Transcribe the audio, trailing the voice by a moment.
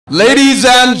Ladies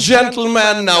and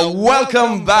gentlemen,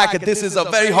 welcome back. This is a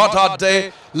very hot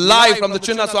day, live from the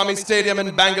Chinnaswamy Stadium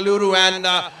in Bangalore. And,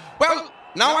 well,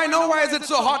 now I know why is it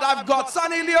so hot. I've got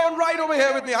Sunny Leone right over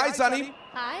here with me. Hi, Sunny.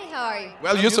 Hi, how are you?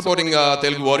 Well, you're supporting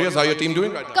Telugu Warriors. How are your team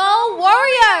doing right now? Go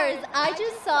Warriors! I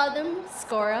just saw them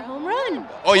score a home run.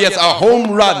 Oh, yes, a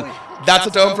home run. That's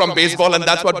a term from baseball, and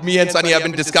that's what me and Sunny have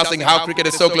been discussing, how cricket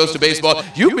is so close to baseball.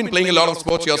 You've been playing a lot of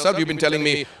sports yourself. You've been telling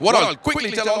me, what all? Quickly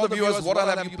tell all the viewers, what all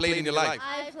have you played in your life?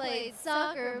 I played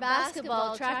soccer,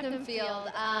 basketball, track and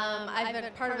field. I've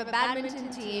been part of a badminton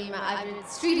team. I've been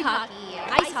street hockey,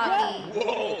 ice hockey.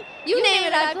 Whoa. You name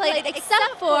it, I've played,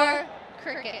 except for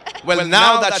cricket. Well,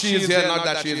 now that she is here, not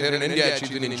that she is here in India, she's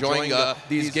been enjoying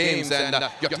these games, and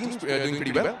your team's doing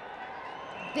pretty well.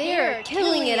 They're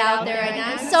killing it out there right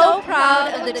now. I'm so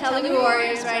proud of the Telugu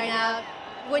Warriors right now.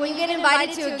 When you get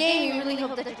invited to a game, you really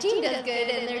hope that the team does good,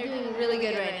 and they're doing really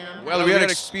good right now. Well, we are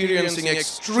experiencing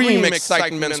extreme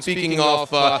excitement. Speaking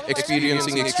of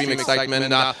experiencing extreme excitement,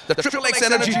 the Triple X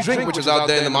energy drink, which is out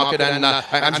there in the market, and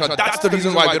I'm sure that's the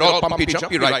reason why we're all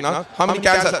pumpy-jumpy right now. How many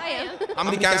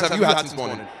cans have you had this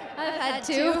morning? I've had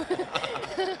 2.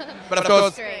 But of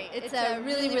course, it's a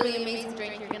really amazing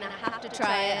drink. You're going to have to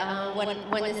try it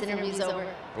when this interview's over.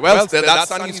 Well, that's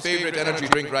Sunny's favorite energy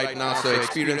drink right now, so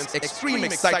experience extreme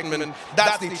excitement.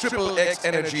 That's the Triple X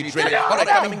energy drink. All right,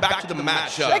 coming back to the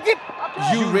match,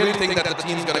 you really think that the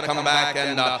team's going to come back,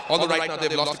 and although right now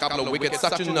they've lost a couple of wickets,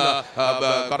 Sachin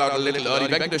got out a little early,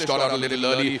 Venkatesh got out a little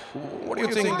early. What do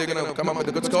you think, they're going to come up with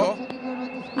a good score?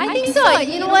 I think so.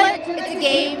 You know what? It's a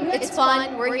game. It's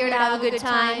fun. We're here to have a good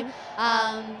time.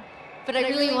 But I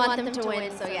really want them to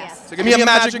win, so yes. So give me a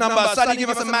magic number. Sunny, give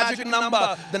us a magic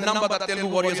number. The number that Telugu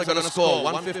Warriors are going to score.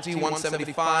 150,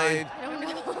 175. I don't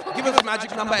know. Give us a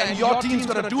magic number and your team's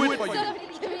going to do it for you.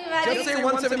 Just say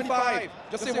 175.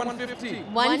 Just say 150.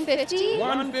 150?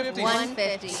 150.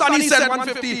 150. Sunny said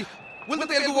 150. Will the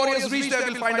Telugu Warriors reach there?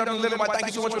 We'll find out in a little while. Thank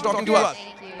you so much for talking to us.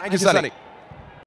 Thank you. Thank you, Sunny.